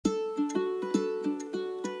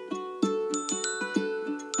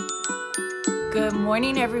Good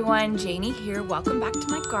morning, everyone. Janie here. Welcome back to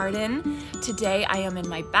my garden. Today I am in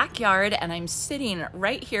my backyard and I'm sitting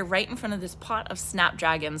right here, right in front of this pot of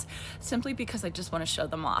snapdragons, simply because I just want to show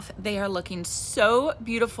them off. They are looking so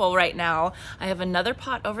beautiful right now. I have another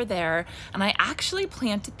pot over there and I actually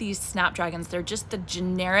planted these snapdragons. They're just the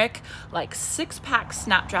generic like 6-pack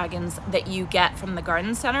snapdragons that you get from the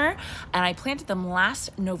garden center. And I planted them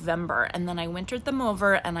last November and then I wintered them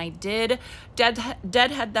over and I did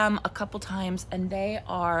deadhead them a couple times, and they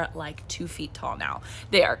are like 2 feet tall now.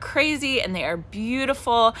 They are crazy and they are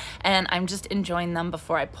beautiful, and I'm just enjoying them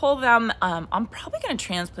before I pull them. I'm probably going to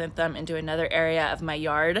transplant them into another area of my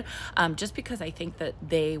yard, just because I think that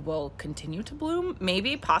they will continue to bloom,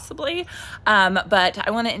 maybe, possibly, but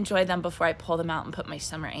I want to enjoy them before I pull them out and put my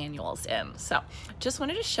summer annuals in. So just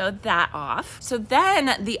wanted to show that off. So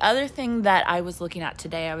then the other thing that I was looking at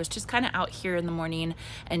today, I was just kind of out here in the morning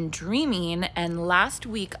and dreaming, and last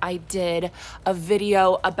week I did a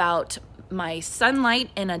video about my sunlight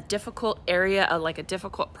in a difficult area, like a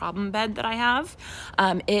difficult problem bed that I have.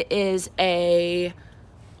 It is a,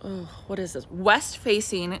 what is this?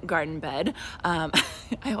 West-facing garden bed. I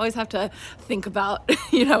always have to think about,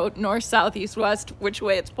 you know, north, south, east, west, which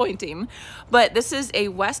way it's pointing. But this is a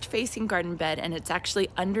west-facing garden bed, and it's actually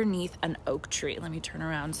underneath an oak tree. Let me turn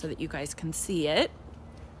around so that you guys can see it.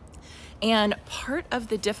 And part of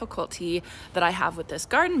the difficulty that I have with this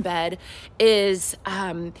garden bed is,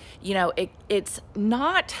 you know, it's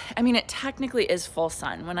not, I mean, it technically is full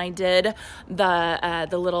sun. When I did the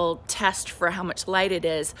little test for how much light it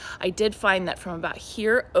is, I did find that from about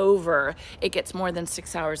here over, it gets more than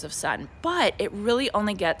 6 hours of sun, but it really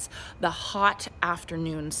only gets the hot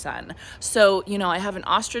afternoon sun. So, you know, I have an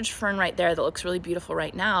ostrich fern right there that looks really beautiful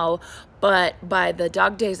right now, but by the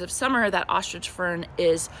dog days of summer, that ostrich fern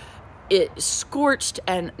is scorched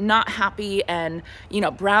and not happy, and, you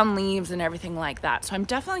know, brown leaves and everything like that. So I'm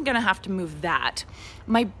definitely gonna have to move that.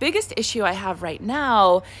 My biggest issue I have right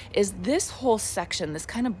now is this whole section, this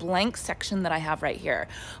kind of blank section that I have right here.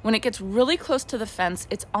 When it gets really close to the fence,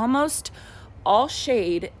 it's almost all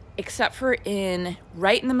shade except for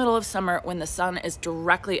right in the middle of summer when the sun is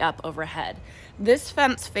directly up overhead. This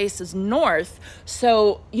fence faces north,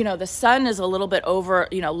 so, you know, the sun is a little bit over,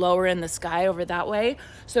 you know, lower in the sky over that way.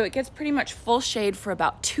 So it gets pretty much full shade for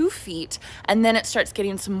about 2 feet, and then it starts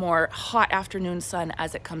getting some more hot afternoon sun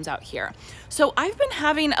as it comes out here. So I've been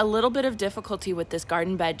having a little bit of difficulty with this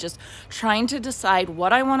garden bed, just trying to decide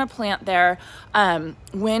what I want to plant there.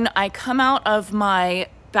 When I come out of my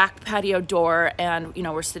back patio door and, you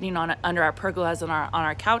know, we're sitting on it under our pergolas on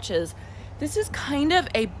our couches, this is kind of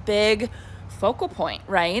a big focal point,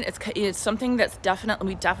 right? It's something that's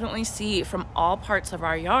we definitely see from all parts of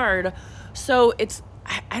our yard. So it's,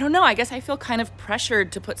 I don't know, I guess I feel kind of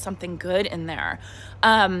pressured to put something good in there.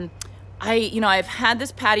 You know, I've had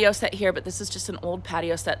this patio set here, but this is just an old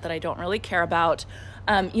patio set that I don't really care about.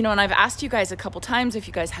 You know, and I've asked you guys a couple times if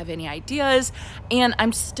you guys have any ideas, and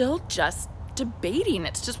I'm still just debating.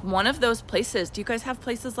 It's just one of those places. Do you guys have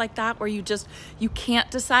places like that where you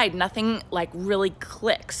can't decide? Nothing like really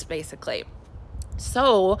clicks, basically.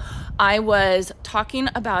 So I was talking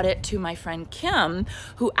about it to my friend Kim,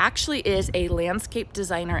 who actually is a landscape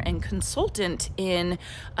designer and consultant in,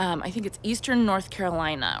 I think it's Eastern North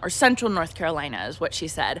Carolina, or Central North Carolina is what she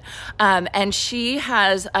said. And she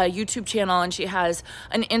has a YouTube channel and she has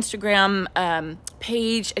an Instagram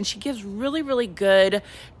page, and she gives really, really good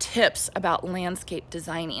tips about landscape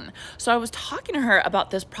designing. So I was talking to her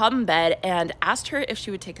about this problem bed and asked her if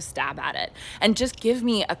she would take a stab at it and just give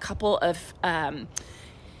me a couple of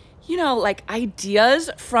you know, like ideas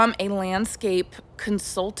from a landscape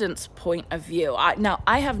consultant's point of view. Now,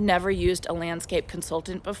 I have never used a landscape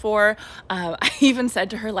consultant before. I even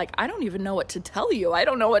said to her, like, I don't even know what to tell you. I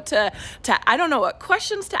don't know what I don't know what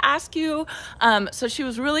questions to ask you. So she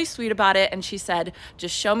was really sweet about it. And she said,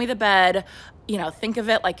 just show me the bed, you know, think of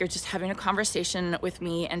it like you're just having a conversation with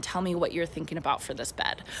me and tell me what you're thinking about for this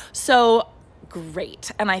bed. So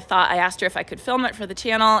great. And I asked her if I could film it for the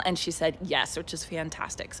channel, and she said yes, which is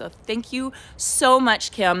fantastic. So thank you so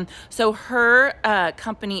much, Kim. So her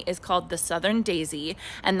company is called The Southern Daisy,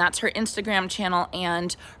 and that's her Instagram channel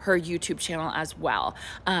and her YouTube channel as well.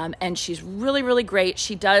 And she's really, really great.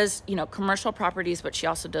 She does, you know, commercial properties, but she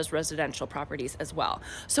also does residential properties as well.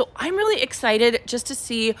 So I'm really excited just to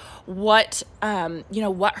see what, you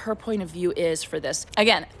know, what her point of view is for this.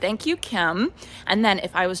 Again, thank you, Kim. And then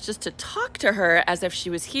if I was just to talk to her as if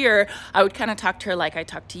she was here, I would kind of talk to her like I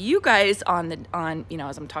talk to you guys on you know,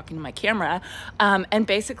 as I'm talking to my camera, and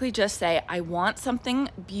basically just say, I want something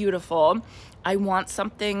beautiful. I want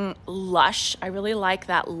something lush. I really like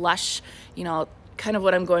that lush, you know, kind of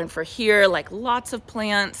what I'm going for here, like lots of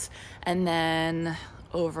plants. And then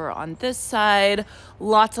over on this side,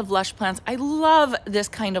 lots of lush plants. I love this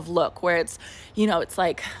kind of look where it's, you know, it's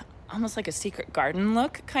like almost like a secret garden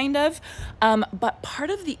look, kind of. But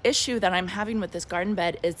part of the issue that I'm having with this garden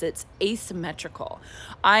bed is it's asymmetrical.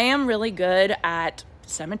 I am really good at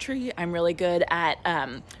symmetry. I'm really good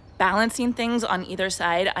at balancing things on either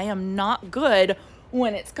side. I am not good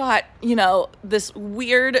when it's got, you know, this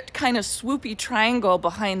weird kind of swoopy triangle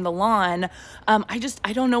behind the lawn.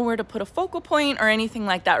 I don't know where to put a focal point or anything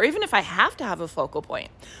like that, or even if I have to have a focal point.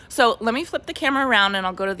 So let me flip the camera around and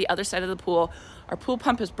I'll go to the other side of the pool. Our pool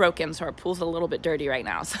pump is broken, so our pool's a little bit dirty right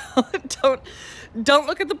now. So don't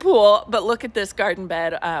look at the pool, but look at this garden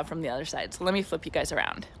bed from the other side. So let me flip you guys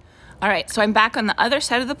around. All right, so I'm back on the other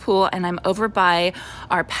side of the pool and I'm over by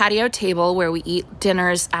our patio table where we eat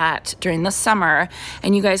dinners at during the summer.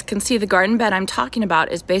 And you guys can see the garden bed I'm talking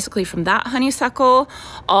about is basically from that honeysuckle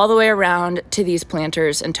all the way around to these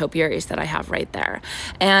planters and topiaries that I have right there.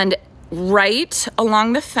 And right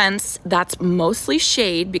along the fence, that's mostly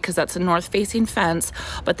shade because that's a north-facing fence.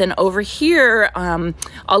 But then over here,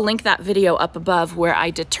 I'll link that video up above where I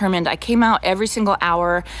determined I came out every single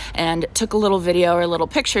hour and took a little video or a little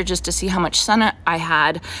picture just to see how much sun I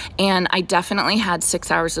had. And I definitely had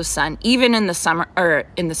 6 hours of sun, even in the summer or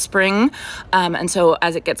in the spring. And so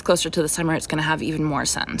as it gets closer to the summer, it's gonna have even more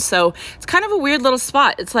sun. So it's kind of a weird little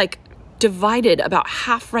spot. It's like divided about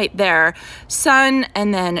half right there, sun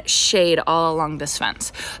and then shade all along this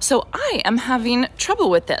fence. So I am having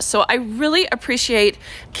trouble with this. So I really appreciate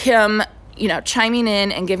Kim, you know, chiming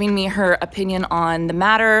in and giving me her opinion on the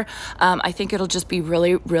matter. I think it'll just be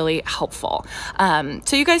really, really helpful.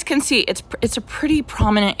 So you guys can see it's a pretty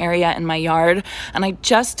prominent area in my yard, and I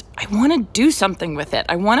want to do something with it.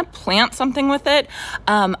 I want to plant something with it.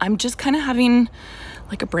 I'm just kind of having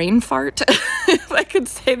like a brain fart, if I could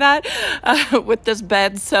say that, with this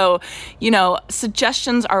bed. So, you know,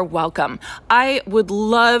 suggestions are welcome. I would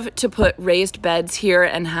love to put raised beds here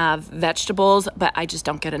and have vegetables, but I just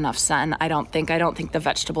don't get enough sun. I don't think the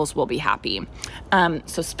vegetables will be happy.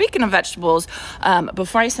 So speaking of vegetables,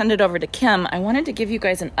 before I send it over to Kim, I wanted to give you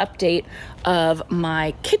guys an update of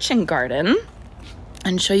my kitchen garden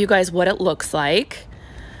and show you guys what it looks like.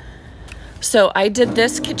 So I did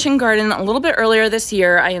this kitchen garden a little bit earlier this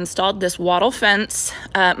year. I installed this wattle fence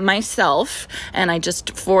myself, and I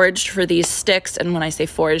just foraged for these sticks. And when I say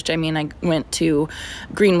foraged, I mean I went to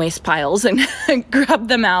green waste piles and grabbed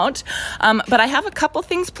them out. But I have a couple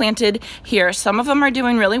things planted here. Some of them are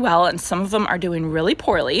doing really well, and some of them are doing really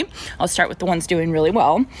poorly. I'll start with the ones doing really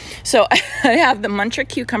well. So I have the Muncher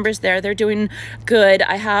cucumbers there. They're doing good.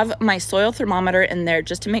 I have my soil thermometer in there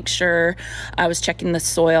just to make sure. I was checking the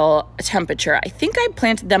soil temperature. I think I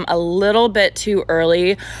planted them a little bit too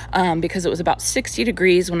early because it was about 60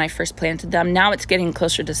 degrees when I first planted them. Now it's getting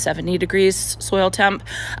closer to 70 degrees soil temp.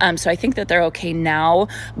 So I think that they're okay now,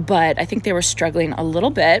 but I think they were struggling a little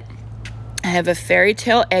bit. I have a fairy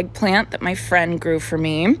tale eggplant that my friend grew for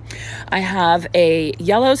me. I have a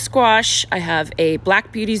yellow squash. I have a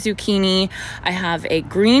black beauty zucchini. I have a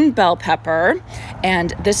green bell pepper.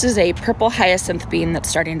 And this is a purple hyacinth bean that's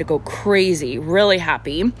starting to go crazy. Really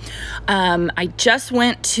happy. I just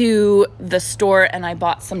went to the store and I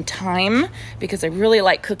bought some thyme because I really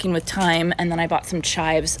like cooking with thyme. And then I bought some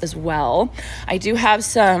chives as well. I do have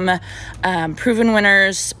some Proven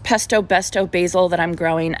Winners pesto besto basil that I'm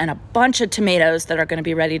growing, and a bunch of tomatoes that are going to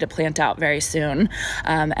be ready to plant out very soon.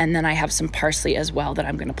 And then I have some parsley as well that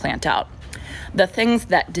I'm going to plant out. The things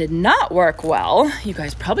that did not work well, you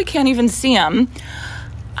guys probably can't even see them.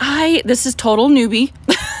 This is total newbie.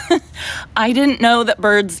 I didn't know that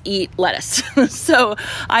birds eat lettuce. So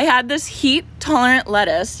I had this heat tolerant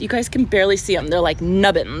lettuce. You guys can barely see them. They're like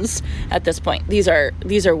nubbins at this point. These are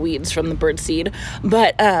weeds from the bird seed.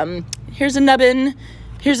 But here's a nubbin.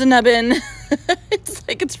 Here's a nubbin.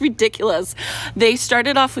 It's ridiculous. They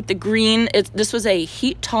started off with the green. This was a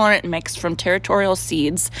heat tolerant mix from Territorial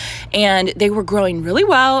Seeds, and they were growing really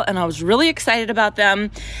well, and I was really excited about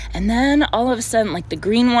them. And then all of a sudden, like the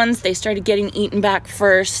green ones, they started getting eaten back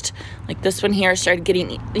first. Like this one here started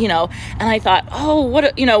getting, and I thought, oh,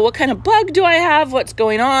 what kind of bug do I have? What's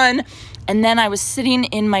going on? And then I was sitting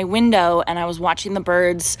in my window and I was watching the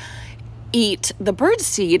birds eat the bird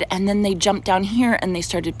seed, and then they jumped down here and they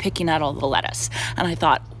started picking at all the lettuce. And I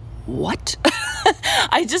thought, what?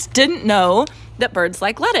 I just didn't know that birds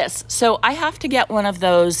like lettuce. So I have to get one of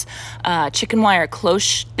those chicken wire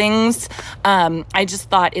cloche things. I just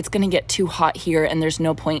thought it's going to get too hot here and there's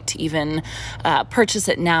no point to even purchase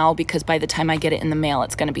it now, because by the time I get it in the mail,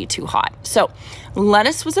 it's going to be too hot. So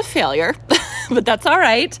lettuce was a failure, but that's all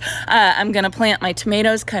right. I'm gonna plant my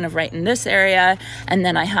tomatoes kind of right in this area, and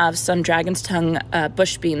then I have some dragon's tongue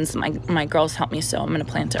bush beans. My girls helped me, so I'm gonna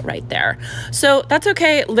plant it right there. So that's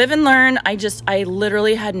okay, live and learn. I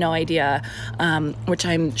literally had no idea, which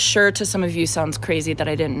I'm sure to some of you sounds crazy that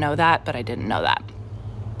I didn't know that, but I didn't know that.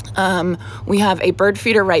 We have a bird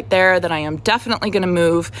feeder right there that I am definitely going to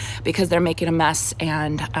move because they're making a mess,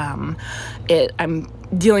 and I'm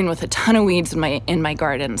dealing with a ton of weeds in my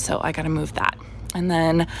garden, so I got to move that. And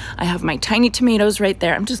then I have my tiny tomatoes right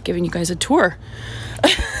there. I'm just giving you guys a tour.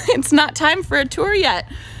 It's not time for a tour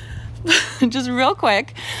yet. Just real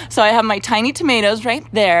quick. So I have my tiny tomatoes right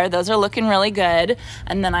there. Those are looking really good.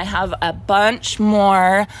 And then I have a bunch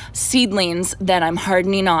more seedlings that I'm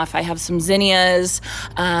hardening off. I have some zinnias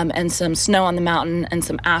and some snow on the mountain and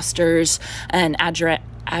some asters and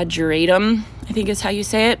ageratum, I think is how you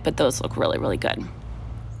say it, but those look really, really good.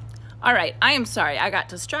 All right, I am sorry, I got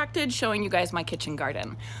distracted showing you guys my kitchen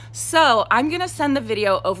garden. So I'm gonna send the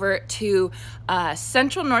video over to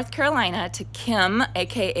Central North Carolina to Kim,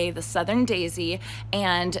 AKA the Southern Daisy,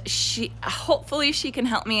 and hopefully she can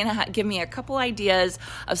help me and give me a couple ideas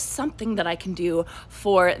of something that I can do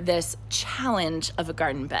for this challenge of a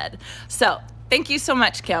garden bed. So thank you so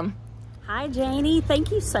much, Kim. Hi, Janie. Thank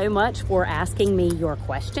you so much for asking me your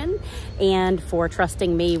question and for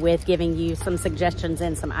trusting me with giving you some suggestions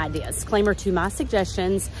and some ideas. Disclaimer to my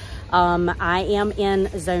suggestions, I am in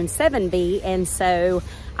Zone 7B, and so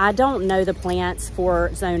I don't know the plants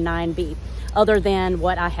for Zone 9B other than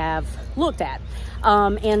what I have looked at.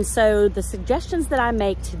 And so the suggestions that I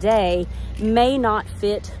make today may not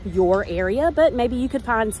fit your area, but maybe you could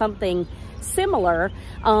find something similar.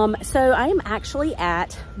 So I am actually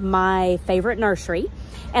at my favorite nursery,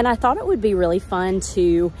 and I thought it would be really fun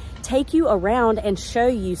to take you around and show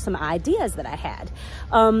you some ideas that I had.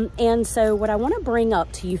 And so what I want to bring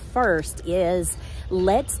up to you first is,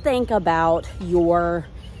 let's think about your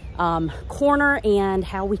corner and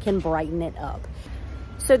how we can brighten it up.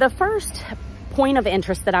 So the first point of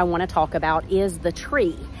interest that I want to talk about is the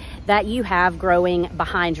tree that you have growing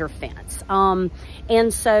behind your fence.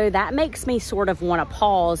 And so that makes me sort of want to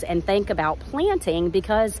pause and think about planting,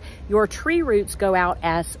 because your tree roots go out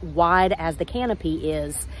as wide as the canopy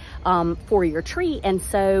is for your tree. And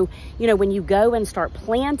so, you know, when you go and start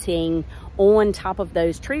planting on top of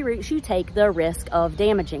those tree roots, you take the risk of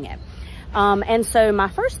damaging it. And so my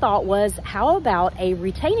first thought was, how about a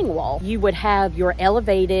retaining wall? You would have your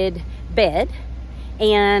elevated bed,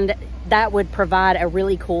 and that would provide a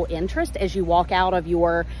really cool interest as you walk out of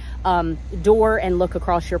your door and look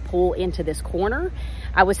across your pool into this corner.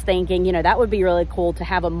 I was thinking, you know, that would be really cool to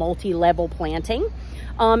have a multi-level planting.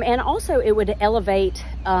 And also it would elevate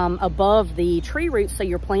above the tree roots, so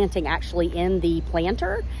you're planting actually in the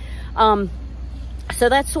planter. So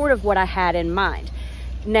that's sort of what I had in mind.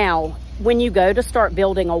 Now, when you go to start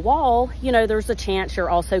building a wall, you know, there's a chance you're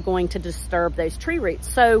also going to disturb those tree roots.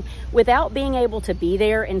 So without being able to be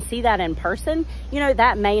there and see that in person, you know,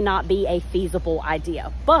 that may not be a feasible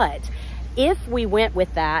idea. But if we went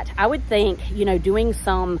with that, I would think, you know, doing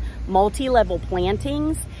some multi-level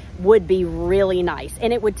plantings would be really nice.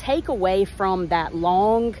 And it would take away from that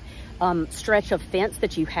long stretch of fence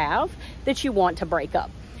that you have that you want to break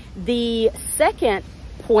up. The second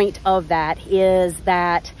point of that is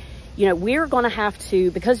that, you know, we're going to have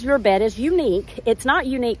to, because your bed is unique. It's not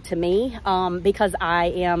unique to me because I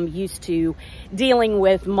am used to dealing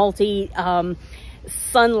with multi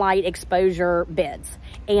sunlight exposure beds.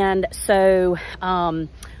 And so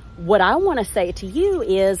what I want to say to you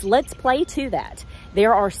is, let's play to that.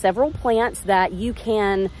 There are several plants that you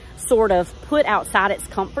can sort of put outside its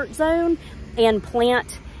comfort zone and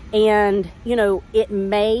plant. And, you know, it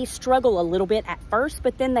may struggle a little bit at first,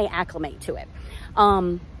 but then they acclimate to it.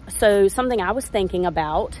 So something I was thinking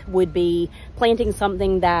about would be planting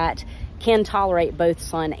something that can tolerate both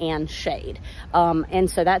sun and shade. And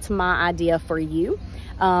so that's my idea for you.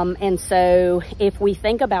 And so if we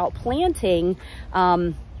think about planting,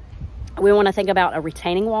 we want to think about a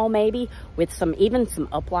retaining wall, maybe with even some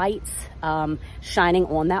uplights shining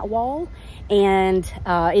on that wall. And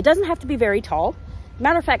it doesn't have to be very tall.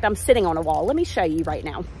 Matter of fact, I'm sitting on a wall. Let me show you right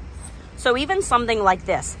now. So even something like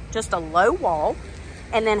this, just a low wall,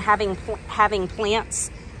 and then having plants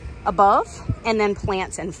above and then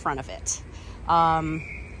plants in front of it.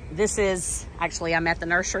 This is, actually I'm at the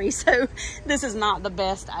nursery, so this is not the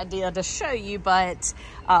best idea to show you, but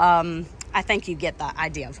I think you get the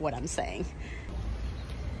idea of what I'm saying.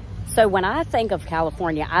 So when I think of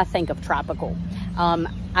California, I think of tropical.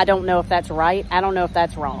 I don't know if that's right. I don't know if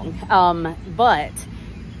that's wrong. But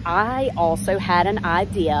I also had an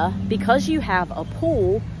idea, because you have a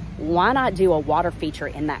pool why not do a water feature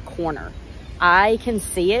in that corner? I can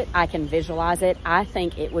see it, I can visualize it. I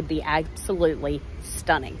think it would be absolutely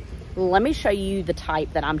stunning. Let me show you the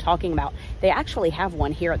type that I'm talking about. They actually have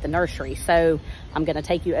one here at the nursery, so I'm gonna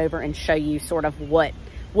take you over and show you sort of what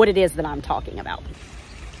it is that I'm talking about.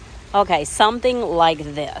 Okay, something like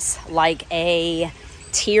this, like a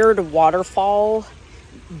tiered waterfall,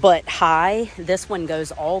 but high. This one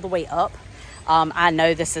goes all the way up. I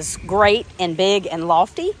know this is great and big and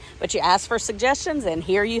lofty, but you asked for suggestions and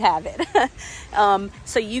here you have it.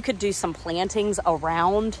 So you could do some plantings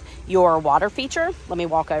around your water feature. Let me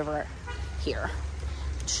walk over here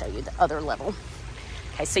and show you the other level.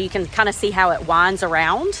 Okay, so you can kind of see how it winds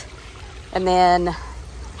around and then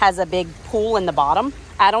has a big pool in the bottom.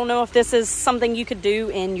 I don't know if this is something you could do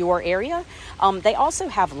in your area. They also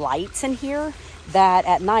have lights in here that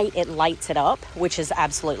at night it lights it up, which is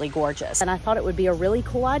absolutely gorgeous. And I thought it would be a really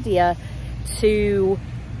cool idea to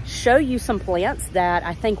show you some plants that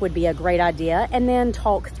I think would be a great idea and then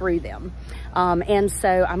talk through them. And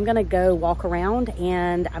so I'm gonna go walk around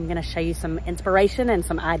and I'm gonna show you some inspiration and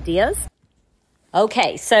some ideas.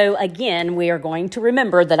 Okay, so again, we are going to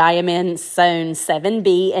remember that I am in zone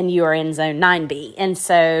 7B and you are in zone 9B. And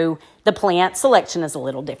so the plant selection is a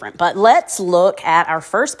little different, but let's look at our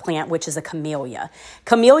first plant, which is a camellia.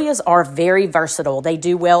 Camellias are very versatile. They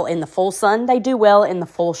do well in the full sun. They do well in the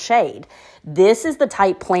full shade. This is the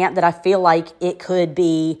type plant that I feel like it could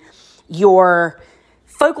be your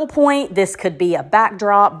focal point. This could be a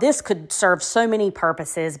backdrop. This could serve so many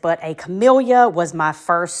purposes, but a camellia was my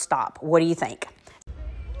first stop. What do you think?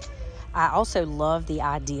 I also love the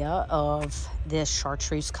idea of this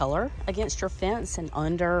chartreuse color against your fence and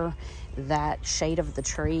under that shade of the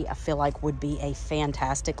tree. I feel like would be a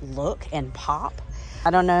fantastic look and pop.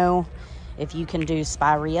 I don't know if you can do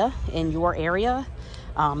spirea in your area,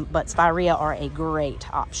 but spirea are a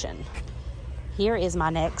great option. Here is my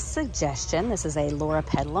next suggestion. This is a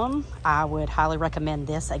loropetalum. I would highly recommend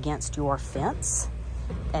this against your fence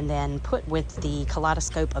and then put with the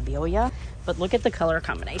kaleidoscope abelia. But look at the color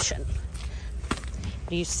combination.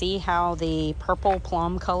 Do you see how the purple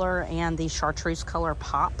plum color and the chartreuse color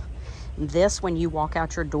pop? This, when you walk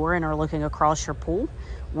out your door and are looking across your pool,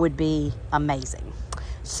 would be amazing.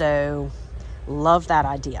 So, love that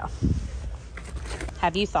idea.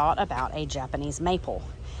 Have you thought about a Japanese maple?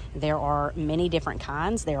 There are many different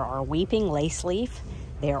kinds. There are weeping lace leaf.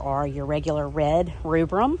 There are your regular red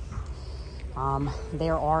rubrum.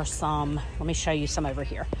 There are some, let me show you some over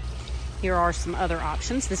here. Here are some other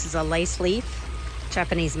options. This is a lace leaf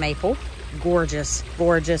Japanese maple. Gorgeous,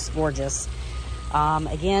 gorgeous, gorgeous.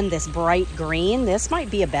 Again, this bright green, this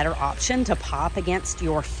might be a better option to pop against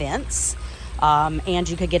your fence. And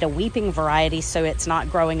you could get a weeping variety so it's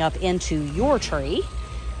not growing up into your tree.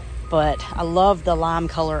 But I love the lime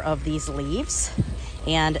color of these leaves.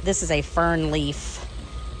 And this is a fern leaf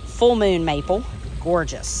full moon maple.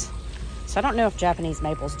 Gorgeous. So I don't know if Japanese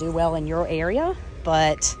maples do well in your area,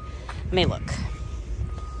 but let me look.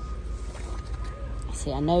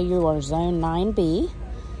 See, I know you are zone 9B.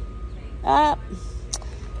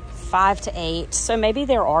 5 to 8. So maybe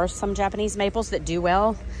there are some Japanese maples that do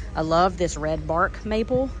well. I love this red bark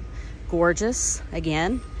maple. Gorgeous.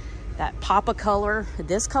 Again, that papa color.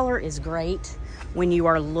 This color is great when you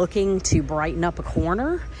are looking to brighten up a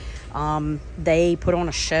corner. They put on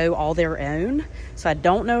a show all their own. So I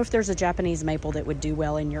don't know if there's a Japanese maple that would do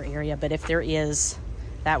well in your area, but if there is,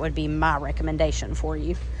 that would be my recommendation for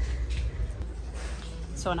you.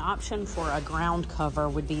 So an option for a ground cover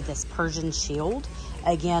would be this Persian shield.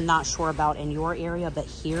 Again, not sure about in your area, but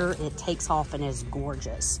here it takes off and is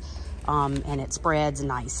gorgeous. And it spreads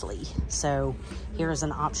nicely. So here's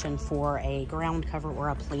an option for a ground cover or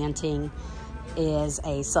a planting is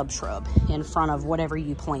a subshrub in front of whatever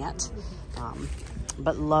you plant.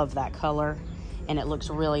 But love that color, and it looks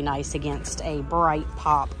really nice against a bright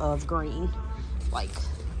pop of green, like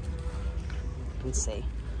you can see.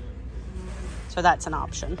 So that's an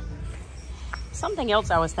option. Something else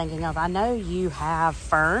I was thinking of, I know you have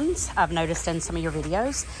ferns, I've noticed in some of your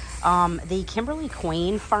videos. The Kimberly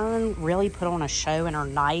Queen fern really put on a show and are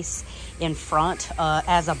nice in front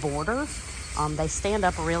as a border. They stand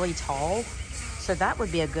up really tall, so that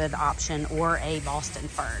would be a good option, or a Boston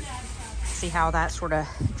fern. See how that sort of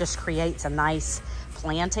just creates a nice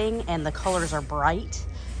planting, and the colors are bright.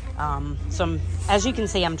 So as you can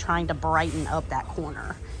see, I'm trying to brighten up that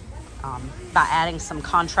corner by adding some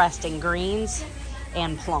contrasting greens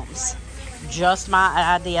and plums. Just my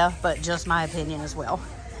idea, but just my opinion as well.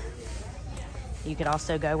 You could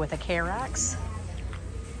also go with a Carax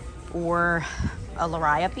or a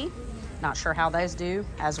Liriope. Not sure how those do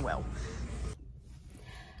as well.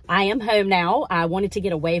 I am home now. I wanted to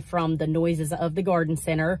get away from the noises of the garden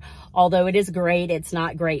center. Although it is great, it's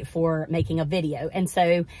not great for making a video. And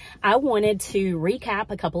so I wanted to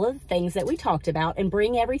recap a couple of things that we talked about and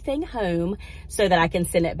bring everything home so that I can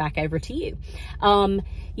send it back over to you.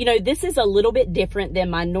 You know, this is a little bit different than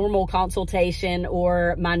my normal consultation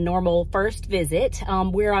or my normal first visit,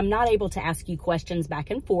 where I'm not able to ask you questions back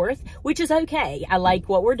and forth, which is okay. I like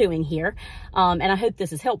what we're doing here, and I hope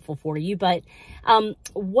this is helpful for you. But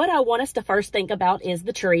what I want us to first think about is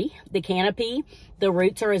the tree, the canopy. The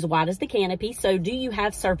roots are as wide as the canopy. So do you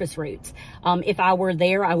have surface roots? If I were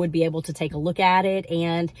there, I would be able to take a look at it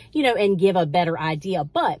and, you know, and give a better idea.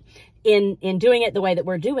 But in doing it the way that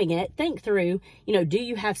we're doing it, think through, you know, do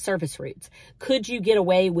you have surface roots? Could you get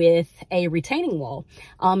away with a retaining wall?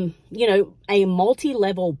 You know, a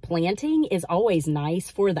multi-level planting is always nice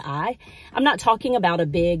for the eye. I'm not talking about a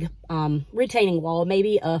big retaining wall,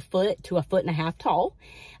 maybe a foot to a foot and a half tall.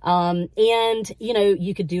 And, you know,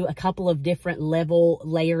 you could do a couple of different level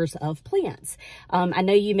layers of plants. I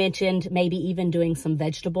know you mentioned maybe even doing some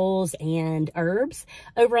vegetables and herbs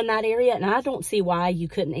over in that area. And I don't see why you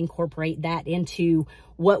couldn't incorporate that into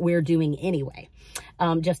what we're doing anyway.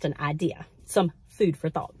 Just an idea, some food for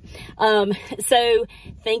thought. So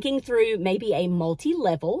thinking through maybe a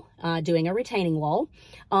multi-level, doing a retaining wall.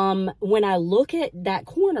 When I look at that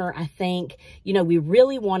corner, I think, you know, we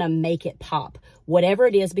really want to make it pop, whatever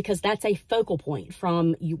it is, because that's a focal point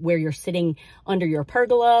from where you're sitting under your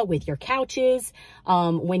pergola with your couches.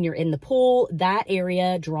 When you're in the pool, that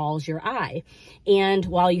area draws your eye. And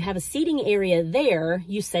while you have a seating area there,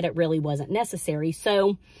 you said it really wasn't necessary.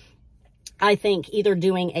 So I think either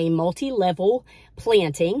doing a multi-level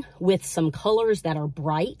planting with some colors that are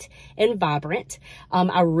bright and vibrant.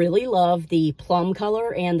 I really love the plum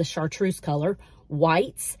color and the chartreuse color,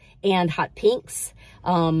 whites and hot pinks.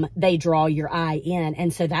 They draw your eye in.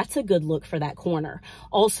 And so that's a good look for that corner.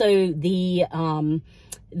 Also,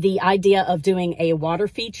 the idea of doing a water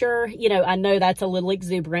feature, you know, I know that's a little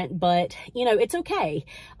exuberant, but, you know, it's okay.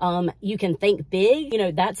 You can think big. You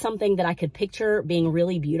know, that's something that I could picture being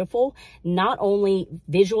really beautiful, not only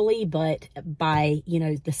visually, but by, you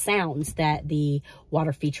know, the sounds that the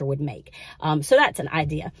water feature would make. So that's an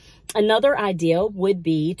idea. Another idea would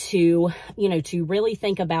be to, you know, to really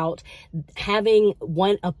think about having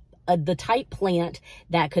the type plant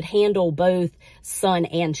that could handle both sun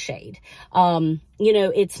and shade. You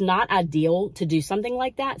know, it's not ideal to do something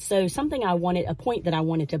like that. So a point that I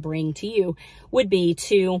wanted to bring to you would be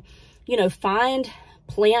to, you know, find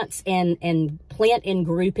plants and plant in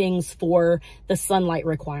groupings for the sunlight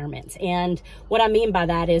requirements. And what I mean by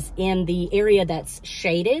that is in the area that's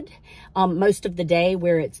shaded most of the day,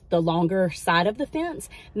 where it's the longer side of the fence,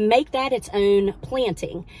 make that its own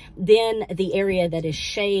planting. Then the area that is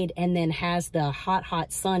shade and then has the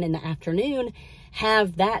hot sun in the afternoon,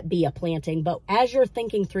 have that be a planting. But as you're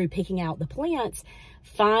thinking through picking out the plants,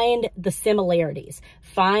 find the similarities.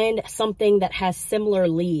 Find something that has similar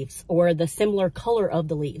leaves, or the similar color of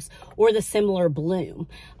the leaves, or the similar bloom.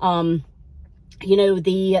 You know,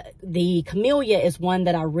 the camellia is one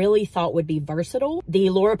that I really thought would be versatile. The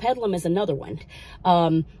loropetalum is another one.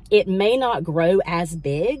 It may not grow as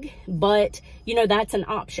big, but, you know, that's an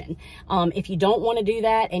option. If you don't want to do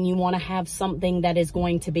that and you want to have something that is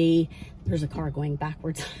going to be, there's a car going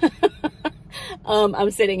backwards.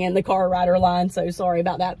 I'm sitting in the car rider line, so sorry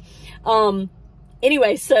about that.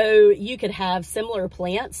 Anyway, so you could have similar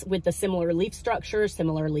plants with the similar leaf structure,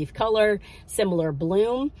 similar leaf color, similar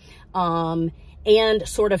bloom, and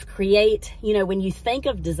sort of create, you know, when you think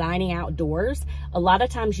of designing outdoors, a lot of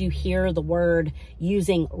times you hear the word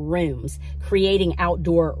using rooms, creating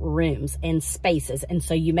outdoor rooms and spaces. And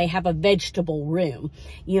so you may have a vegetable room.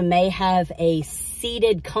 You may have a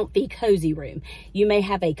seated, comfy, cozy room. You may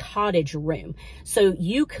have a cottage room. So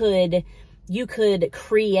you could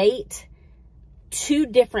create two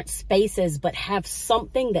different spaces, but have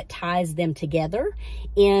something that ties them together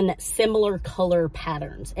in similar color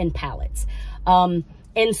patterns and palettes.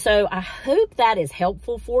 And so I hope that is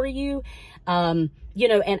helpful for you. You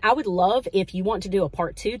know, and I would love, if you want to do a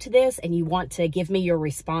part 2 to this and you want to give me your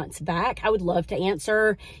response back, I would love to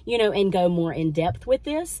answer, you know, and go more in depth with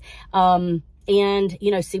this. And,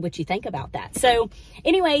 you know, see what you think about that. So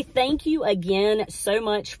anyway, thank you again so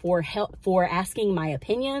much for asking my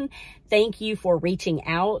opinion. Thank you for reaching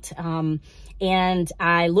out. And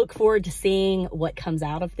I look forward to seeing what comes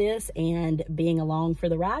out of this and being along for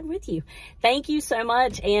the ride with you. Thank you so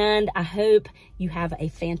much. And I hope you have a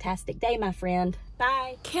fantastic day, my friend. Bye.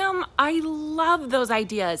 Bye. Kim, I love those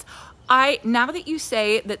ideas. Now that you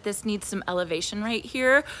say that this needs some elevation right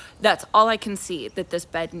here, that's all I can see that this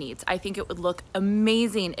bed needs. I think it would look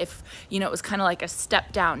amazing if, you know, it was kind of like a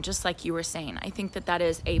step down, just like you were saying. I think that that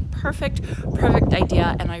is a perfect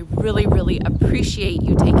idea, and I really, really appreciate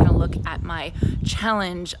you taking a look at my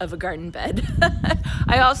challenge of a garden bed.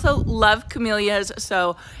 I also love camellias,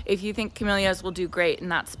 so if you think camellias will do great in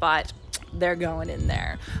that spot, they're going in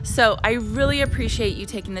there. So I really appreciate you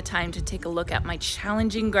taking the time to take a look at my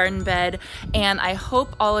challenging garden bed, and I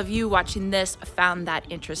hope all of you watching this found that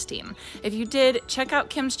interesting. If you did, check out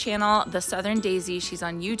Kim's channel, The Southern Daisy. She's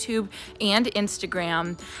on YouTube and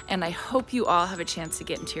Instagram, and I hope you all have a chance to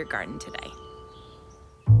get into your garden today.